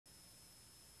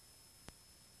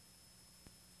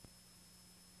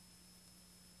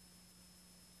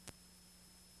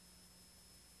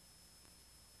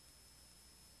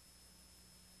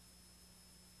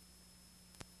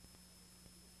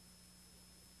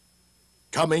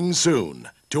Coming soon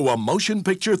to a motion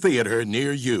picture theater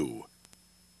near you.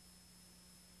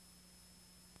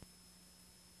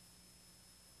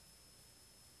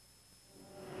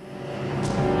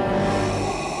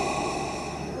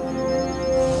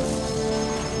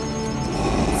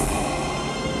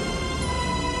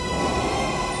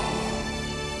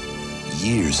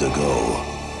 Years ago,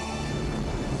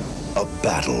 a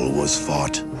battle was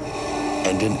fought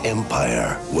and an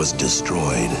empire was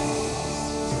destroyed.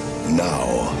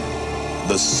 Now,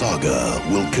 the saga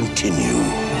will continue.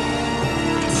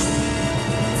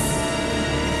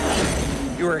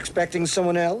 You were expecting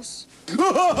someone else?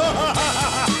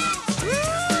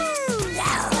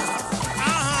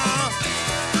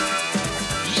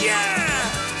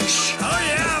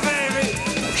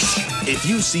 If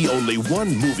you see only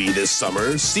one movie this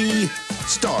summer, see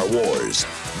Star Wars.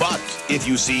 But if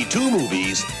you see two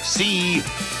movies, see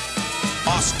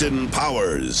Austin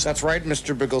Powers. That's right,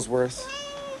 Mr. Bigglesworth.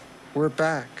 We're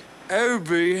back. Oh,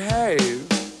 behave.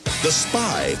 The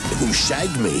Spy Who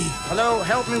Shagged Me. Hello,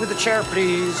 help me with the chair,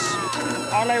 please.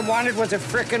 All I wanted was a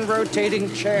frickin'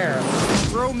 rotating chair.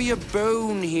 Throw me a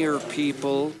bone here,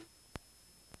 people.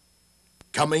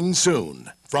 Coming soon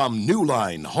from New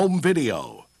Line Home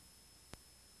Video.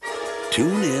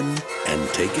 Tune in and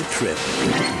take a trip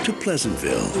to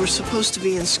Pleasantville, We're supposed to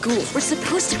be in school. We're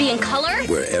supposed to be in color?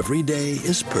 where every day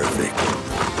is perfect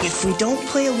If we don't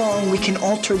play along, we can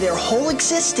alter their whole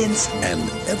existence. and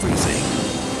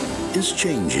everything is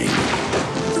changing.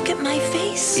 Look at my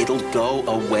face. It'll go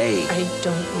away. I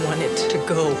don't want it to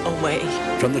go away.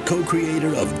 From the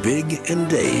co-creator of Big and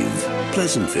Dave,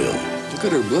 Pleasantville, Look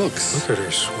at her books. Look at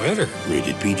her sweater.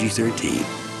 rated PG-13.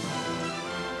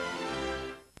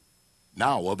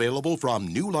 Now available from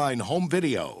New Line Home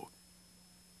Video.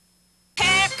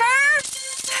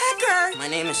 Pecker! My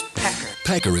name is Pecker.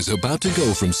 Pecker is about to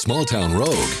go from small-town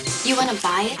rogue You want to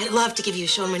buy it? I'd love to give you a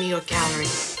show in my New York gallery.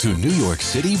 to New York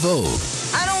City Vogue.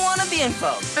 I don't want to be in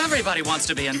Vogue. Everybody wants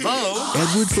to be in Vogue.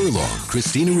 Edward Furlong,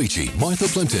 Christina Ricci, Martha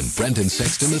Plimpton, Brenton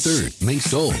Sexton III, Mae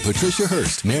Stoll, Patricia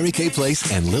Hearst, Mary Kay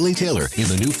Place, and Lily Taylor in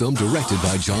the new film directed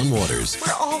by John Waters.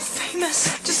 We're all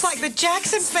famous, just like the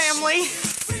Jackson family.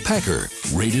 Pecker,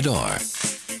 rated R.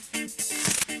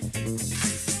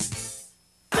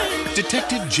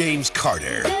 Detective James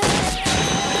Carter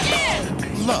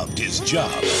loved his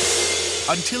job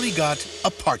until he got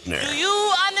a partner. Do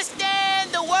you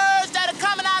understand the words that are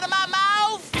coming out of my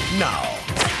mouth? Now,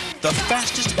 the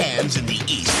fastest hands in the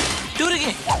East Do it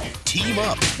again. team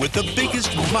up with the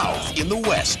biggest mouth in the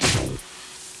West.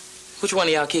 Which one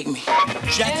of y'all kicked me?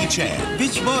 Jackie Chan,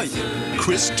 Bitch boy.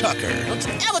 Chris Tucker, Don't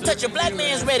you ever touch a black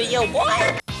man's radio,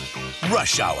 boy.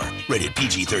 Rush Hour, rated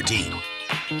PG-13.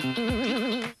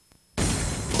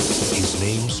 His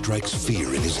name strikes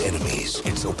fear in his enemies.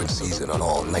 It's open season on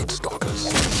all Night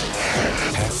Stalkers.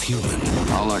 Half human,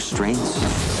 All our strengths,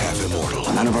 half immortal.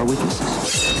 none of our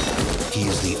weaknesses. He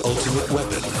is the ultimate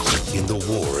weapon in the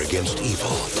war against evil.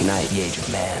 Tonight, the age of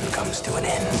man comes to an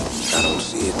end. I don't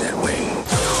see it that way.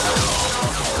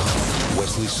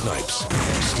 Wesley Snipes,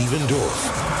 Stephen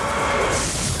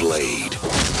Dorff, Blade.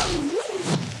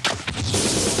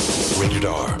 Rated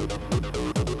R.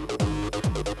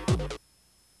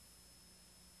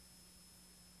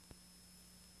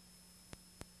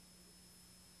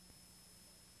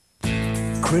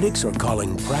 Critics are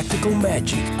calling Practical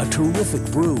Magic a terrific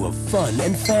brew of fun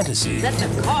and fantasy. That's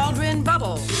a cauldron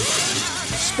bubble.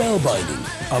 Spellbinding,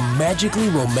 a magically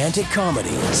romantic comedy.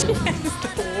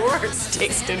 The worst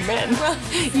taste in men. Well,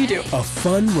 you do. A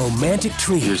fun romantic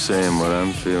treat. You're saying what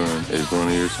I'm feeling is one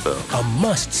of your spells. A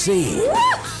must-see.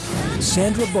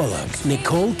 Sandra Bullock,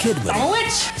 Nicole Kidman.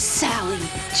 Which Sally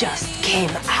just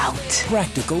came out.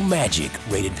 Practical Magic,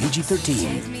 rated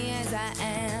PG-13.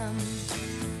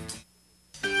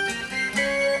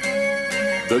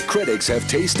 The critics have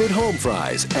tasted home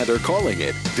fries and are calling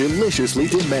it deliciously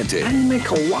demented. How do you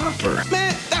make a Whopper?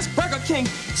 Man, that's Burger King.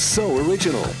 So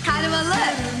original, How do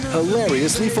I look?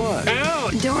 hilariously fun.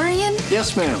 Dorian,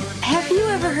 Yes, ma'am. have you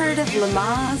ever heard of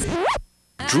Lamaze?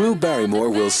 Drew Barrymore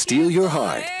will steal your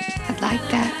heart. I'd like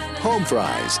that. Home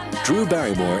fries. Drew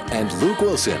Barrymore and Luke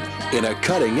Wilson in a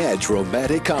cutting-edge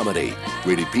romantic comedy.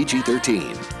 Rated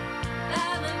PG-13.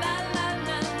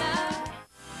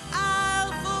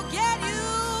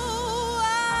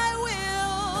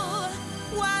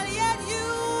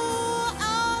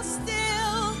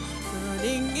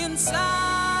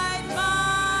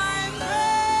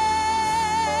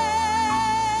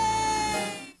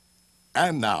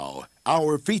 And now,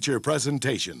 our feature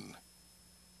presentation.